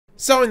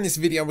So in this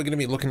video, we're going to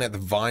be looking at the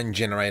vine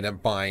generator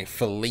by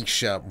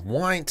Felicia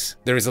White.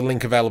 There is a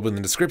link available in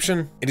the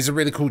description. It is a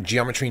really cool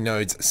geometry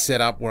nodes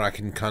setup where I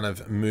can kind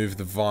of move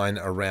the vine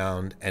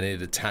around and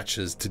it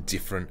attaches to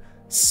different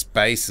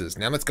spaces.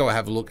 Now let's go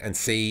have a look and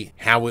see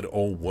how it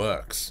all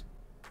works.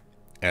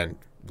 And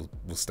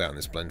we'll stay on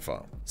this blend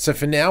file. So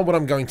for now, what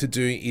I'm going to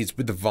do is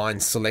with the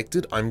vine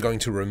selected, I'm going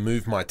to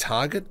remove my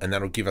target and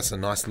that'll give us a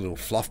nice little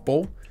fluff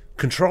ball.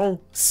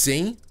 Control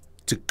C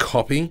to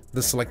copy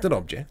the selected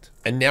object.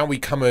 And now we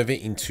come over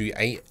into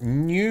a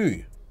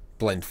new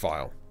blend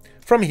file.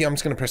 From here, I'm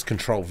just going to press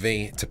Control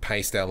V to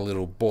paste out a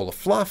little ball of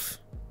fluff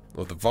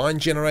or the vine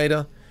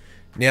generator.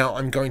 Now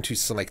I'm going to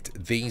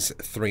select these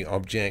three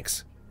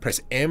objects, press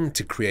M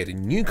to create a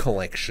new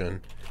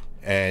collection,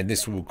 and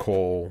this we'll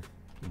call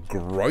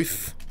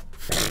growth.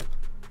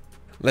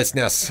 Let's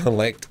now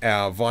select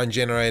our vine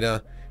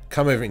generator,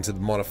 come over into the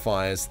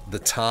modifiers. The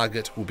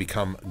target will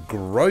become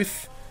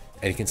growth.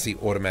 And you can see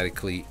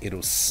automatically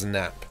it'll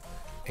snap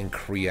and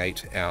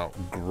create our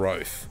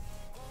growth.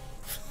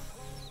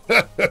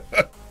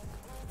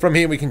 From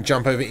here, we can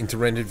jump over into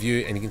rendered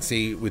view and you can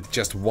see with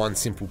just one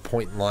simple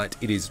point light,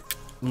 it is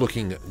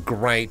looking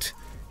great.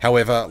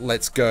 However,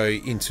 let's go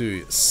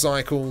into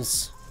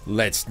cycles.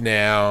 Let's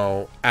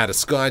now add a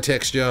sky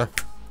texture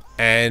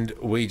and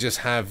we just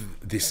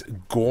have this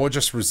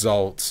gorgeous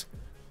result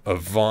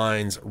of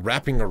vines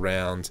wrapping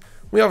around.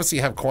 We obviously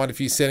have quite a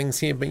few settings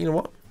here, but you know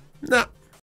what? Nah.